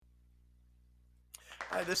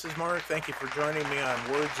Hi, this is Mark. Thank you for joining me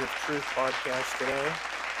on Words of Truth podcast today.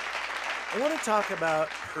 I want to talk about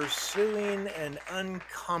pursuing an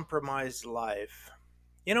uncompromised life.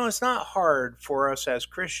 It's not hard for us as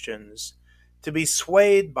Christians to be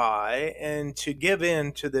swayed by and to give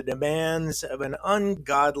in to the demands of an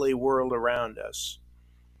ungodly world around us.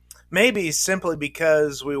 Maybe simply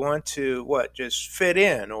because we want to, just fit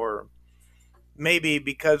in, or maybe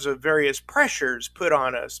because of various pressures put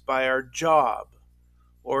on us by our job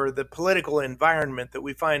or the political environment that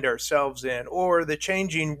we find ourselves in, or the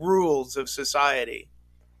changing rules of society.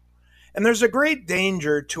 And there's a great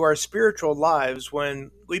danger to our spiritual lives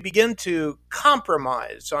when we begin to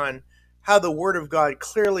compromise on how the Word of God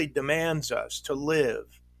clearly demands us to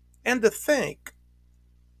live and to think.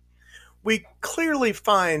 We clearly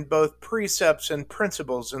find both precepts and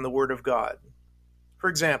principles in the Word of God. For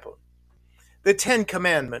example, the Ten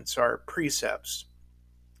Commandments are precepts.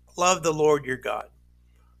 Love the Lord your God.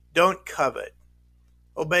 Don't covet.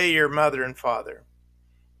 Obey your mother and father.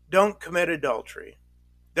 Don't commit adultery.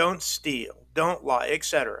 Don't steal. Don't lie,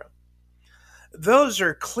 etc. Those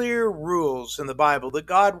are clear rules in the Bible that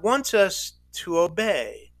God wants us to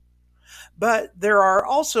obey. But there are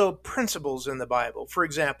also principles in the Bible. For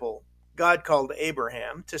example, God called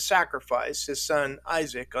Abraham to sacrifice his son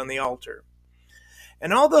Isaac on the altar.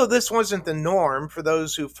 And although this wasn't the norm for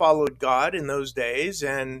those who followed God in those days,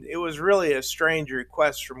 and it was really a strange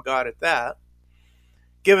request from God at that,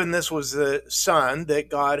 given this was the son that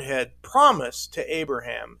God had promised to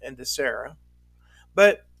Abraham and to Sarah.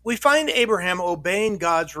 But we find Abraham obeying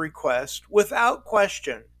God's request without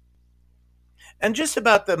question. And just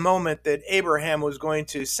about the moment that Abraham was going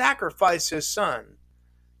to sacrifice his son,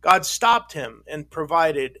 God stopped him and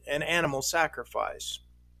provided an animal sacrifice.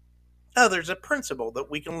 Now, there's a principle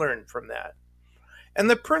that we can learn from that. And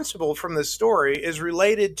the principle from the story is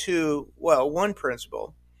related to, one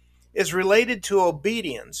principle is related to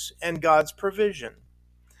obedience and God's provision.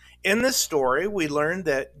 In this story, we learn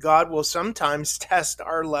that God will sometimes test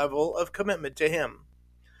our level of commitment to Him.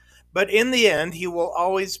 But in the end, He will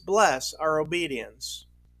always bless our obedience.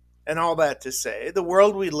 And all that to say, the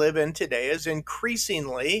world we live in today is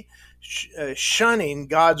increasingly shunning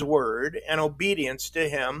God's word and obedience to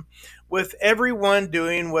Him, with everyone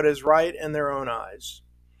doing what is right in their own eyes.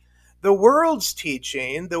 The world's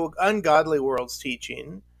teaching, the ungodly world's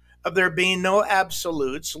teaching, of there being no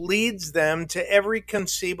absolutes leads them to every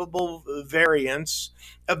conceivable variance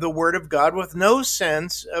of the Word of God with no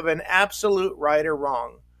sense of an absolute right or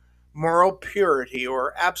wrong, moral purity,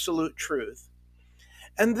 or absolute truth.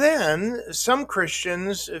 And then some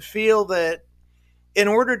Christians feel that in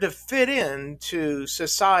order to fit into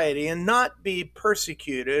society and not be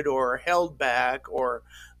persecuted or held back or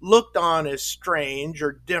looked on as strange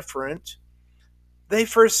or different, they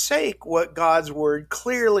forsake what God's word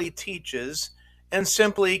clearly teaches and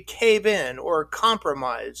simply cave in or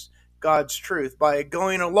compromise God's truth by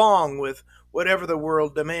going along with whatever the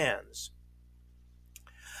world demands.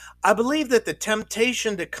 I believe that the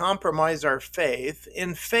temptation to compromise our faith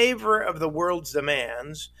in favor of the world's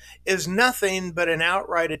demands is nothing but an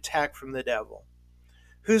outright attack from the devil,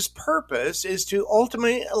 whose purpose is to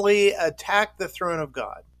ultimately attack the throne of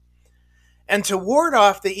God. And to ward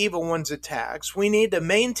off the evil one's attacks, we need to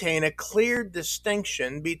maintain a clear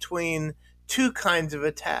distinction between two kinds of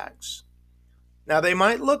attacks. Now, they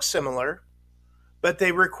might look similar, but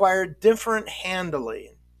they require different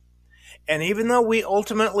handling. And even though we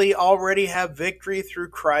ultimately already have victory through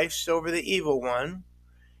Christ over the evil one,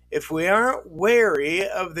 if we aren't wary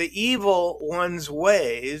of the evil one's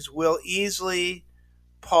ways, we'll easily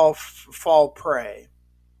fall prey.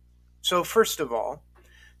 So, first of all,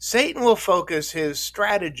 Satan will focus his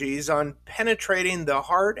strategies on penetrating the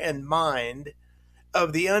heart and mind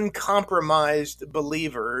of the uncompromised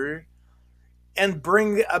believer and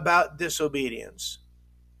bring about disobedience.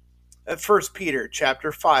 At 1 Peter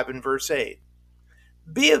chapter 5 and verse 8.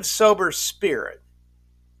 Be of sober spirit.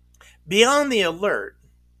 Be on the alert.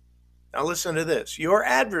 Now listen to this. Your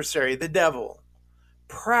adversary, the devil,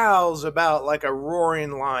 prowls about like a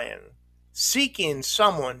roaring lion, seeking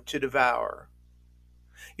someone to devour.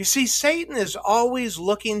 You see, Satan is always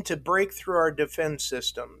looking to break through our defense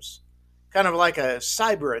systems, kind of like a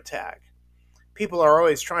cyber attack. People are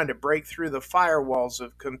always trying to break through the firewalls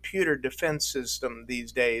of computer defense system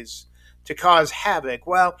these days to cause havoc.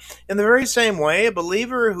 Well, in the very same way, a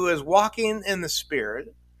believer who is walking in the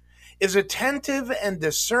Spirit is attentive and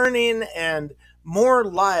discerning and more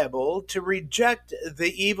liable to reject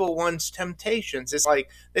the evil one's temptations. It's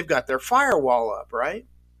like they've got their firewall up, right?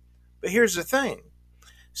 But here's the thing.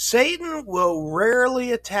 Satan will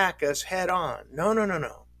rarely attack us head on. No, no, no,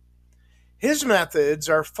 no. His methods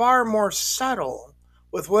are far more subtle,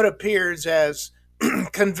 with what appears as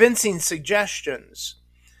convincing suggestions,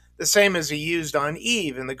 the same as he used on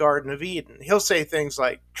Eve in the Garden of Eden. He'll say things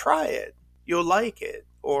like, try it, you'll like it,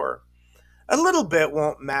 or a little bit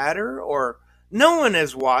won't matter, or no one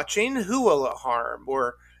is watching, who will it harm,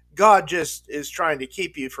 or God just is trying to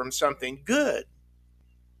keep you from something good.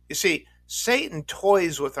 You see, Satan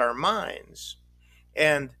toys with our minds,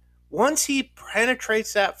 and once he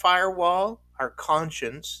penetrates that firewall, our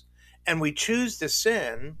conscience, and we choose to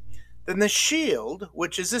sin, then the shield,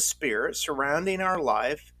 which is a spirit surrounding our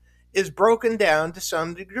life, is broken down to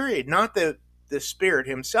some degree. Not that the spirit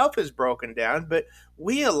himself is broken down, but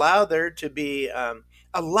we allow there to be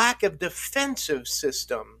a lack of defensive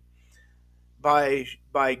system by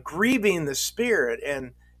grieving the spirit,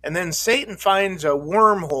 and then Satan finds a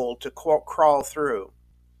wormhole to crawl through.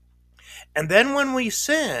 And then when we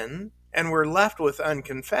sin and we're left with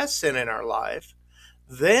unconfessed sin in our life,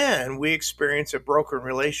 then we experience a broken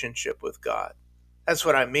relationship with God. That's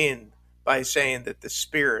what I mean by saying that the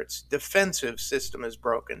Spirit's defensive system is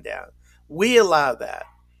broken down. We allow that.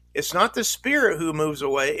 It's not the Spirit who moves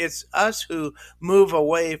away, it's us who move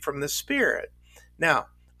away from the Spirit. Now,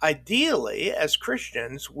 ideally, as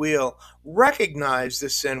Christians, we'll recognize the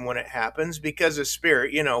sin when it happens because the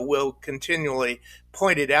Spirit, will continually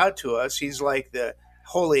point it out to us. He's like the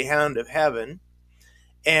holy hound of heaven.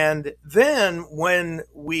 And then when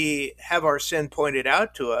we have our sin pointed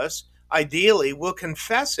out to us, ideally, we'll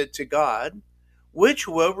confess it to God, which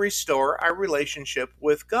will restore our relationship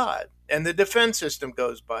with God. And the defense system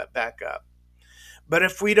goes back up. But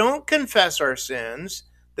if we don't confess our sins,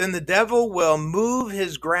 then the devil will move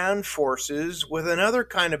his ground forces with another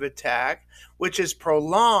kind of attack, which is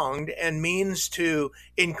prolonged and means to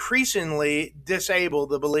increasingly disable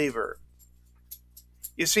the believer.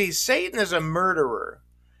 You see, Satan is a murderer,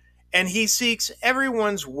 and he seeks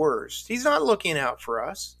everyone's worst. He's not looking out for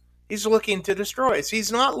us. He's looking to destroy us.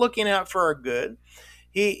 He's not looking out for our good.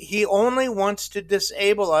 He only wants to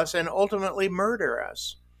disable us and ultimately murder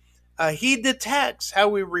us. He detects how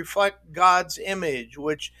we reflect God's image,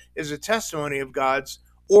 which is a testimony of God's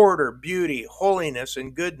order, beauty, holiness,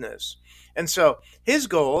 and goodness. And so his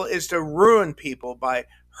goal is to ruin people by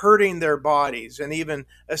hurting their bodies and even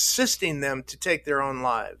assisting them to take their own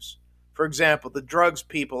lives. For example, the drugs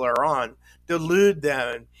people are on delude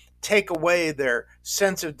them and take away their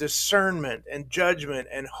sense of discernment and judgment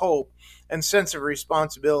and hope and sense of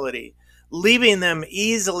responsibility, leaving them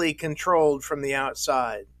easily controlled from the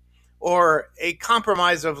outside. Or a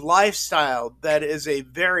compromise of lifestyle that is a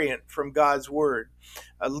variant from God's word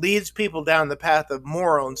leads people down the path of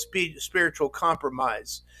moral and spiritual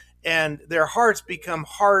compromise. And their hearts become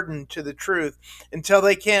hardened to the truth until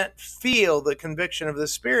they can't feel the conviction of the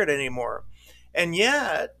Spirit anymore. And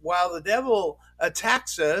yet, while the devil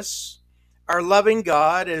attacks us, our loving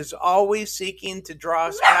God is always seeking to draw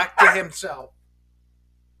us back to himself.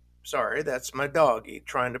 Sorry, that's my doggy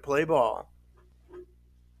trying to play ball.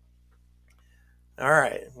 All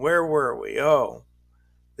right, where were we? Oh,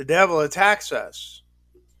 the devil attacks us.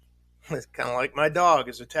 It's kind of like my dog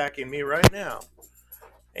is attacking me right now.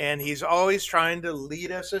 And he's always trying to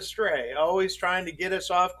lead us astray, always trying to get us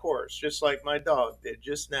off course, just like my dog did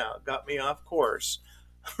just now, got me off course.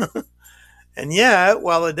 And yet,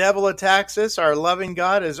 while the devil attacks us, our loving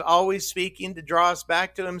God is always speaking to draw us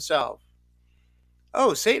back to himself.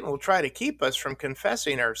 Oh, Satan will try to keep us from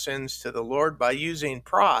confessing our sins to the Lord by using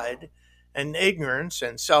pride and ignorance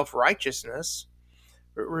and self-righteousness.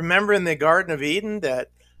 Remember in the Garden of Eden that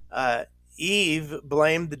Eve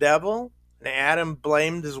blamed the devil and Adam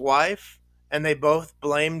blamed his wife, and they both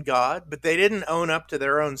blamed God, but they didn't own up to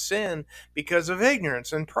their own sin because of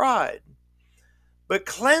ignorance and pride. But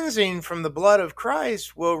cleansing from the blood of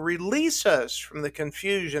Christ will release us from the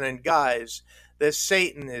confusion and guise that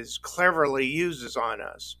Satan cleverly uses on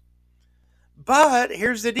us. But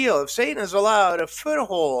here's the deal. If Satan is allowed a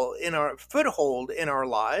foothold in our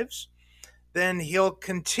lives, then he'll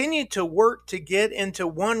continue to work to get into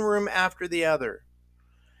one room after the other.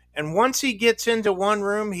 And once he gets into one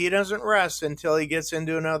room, he doesn't rest until he gets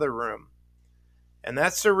into another room. And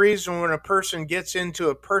that's the reason when a person gets into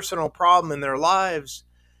a personal problem in their lives,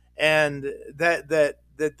 and that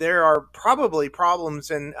there are probably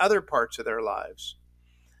problems in other parts of their lives.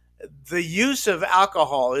 The use of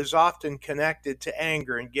alcohol is often connected to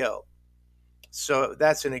anger and guilt. So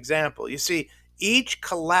that's an example. You see, each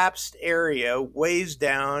collapsed area weighs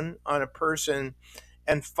down on a person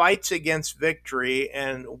and fights against victory.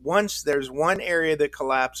 And once there's one area that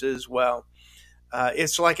collapses, well,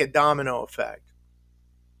 it's like a domino effect.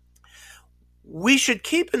 We should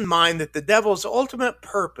keep in mind that the devil's ultimate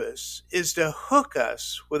purpose is to hook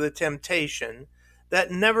us with a temptation that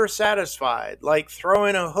never satisfied, like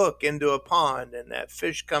throwing a hook into a pond and that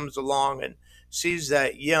fish comes along and sees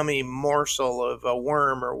that yummy morsel of a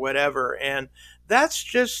worm or whatever. And that's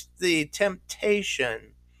just the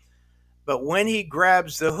temptation. But when he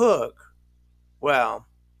grabs the hook, well,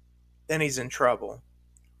 then he's in trouble.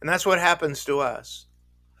 And that's what happens to us.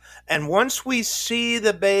 And once we see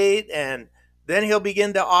the bait, and then he'll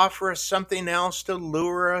begin to offer us something else to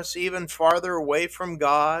lure us even farther away from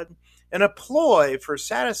God, and a ploy for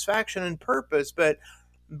satisfaction and purpose, but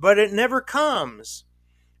it never comes.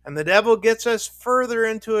 And the devil gets us further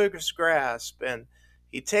into his grasp, and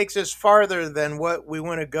he takes us farther than what we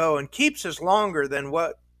want to go and keeps us longer than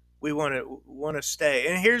what we want to stay.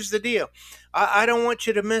 And here's the deal. I don't want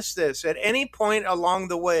you to miss this. At any point along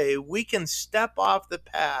the way, we can step off the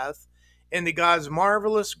path into God's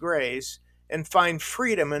marvelous grace and find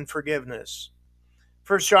freedom and forgiveness.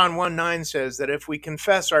 1 John 1:9 says that if we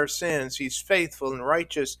confess our sins, he's faithful and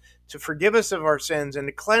righteous to forgive us of our sins and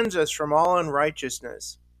to cleanse us from all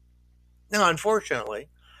unrighteousness. Now, unfortunately,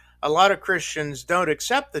 a lot of Christians don't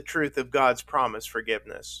accept the truth of God's promised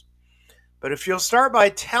forgiveness. But if you'll start by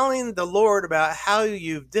telling the Lord about how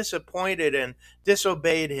you've disappointed and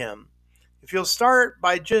disobeyed him, if you'll start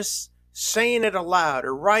by just saying it aloud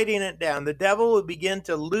or writing it down, the devil will begin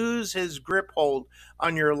to lose his grip hold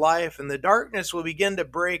on your life, and the darkness will begin to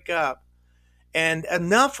break up. And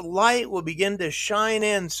enough light will begin to shine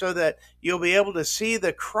in so that you'll be able to see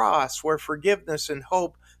the cross where forgiveness and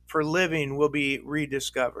hope for living will be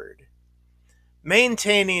rediscovered.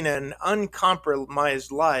 Maintaining an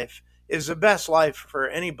uncompromised life is the best life for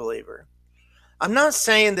any believer. I'm not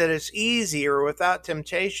saying that it's easy or without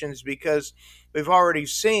temptations, because we've already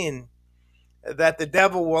seen that the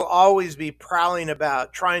devil will always be prowling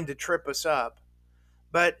about trying to trip us up.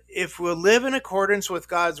 But if we'll live in accordance with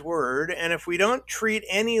God's word, and if we don't treat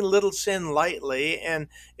any little sin lightly, and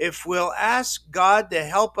if we'll ask God to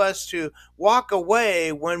help us to walk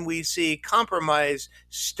away when we see compromise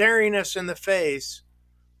staring us in the face,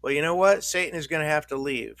 well, you know what? Satan is going to have to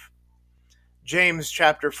leave. James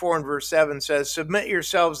chapter 4 and verse 7 says, "Submit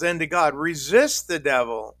yourselves then to God. Resist the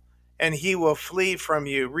devil, and he will flee from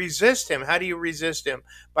you." Resist him. How do you resist him?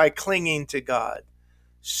 By clinging to God.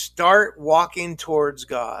 Start walking towards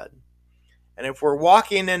God. And if we're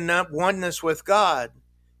walking in oneness with God,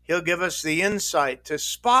 he'll give us the insight to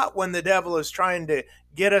spot when the devil is trying to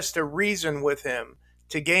get us to reason with him,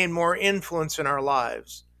 to gain more influence in our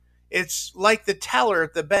lives. It's like the teller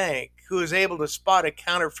at the bank who is able to spot a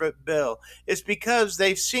counterfeit bill. It's because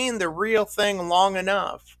they've seen the real thing long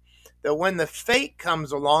enough that when the fake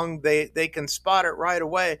comes along, they can spot it right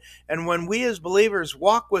away. And when we as believers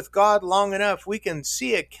walk with God long enough, we can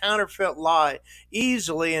see a counterfeit lie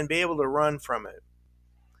easily and be able to run from it.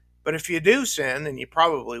 But if you do sin, and you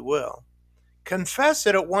probably will, confess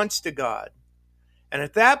it at once to God. And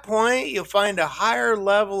at that point, you'll find a higher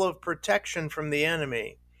level of protection from the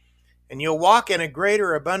enemy. And you'll walk in a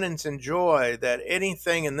greater abundance and joy that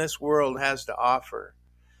anything in this world has to offer.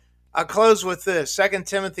 I'll close with this, 2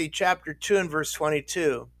 Timothy chapter 2 and verse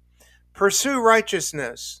 22. Pursue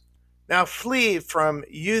righteousness. Now flee from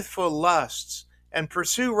youthful lusts and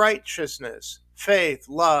pursue righteousness, faith,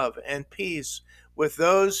 love, and peace with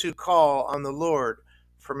those who call on the Lord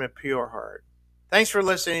from a pure heart. Thanks for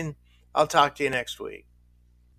listening. I'll talk to you next week.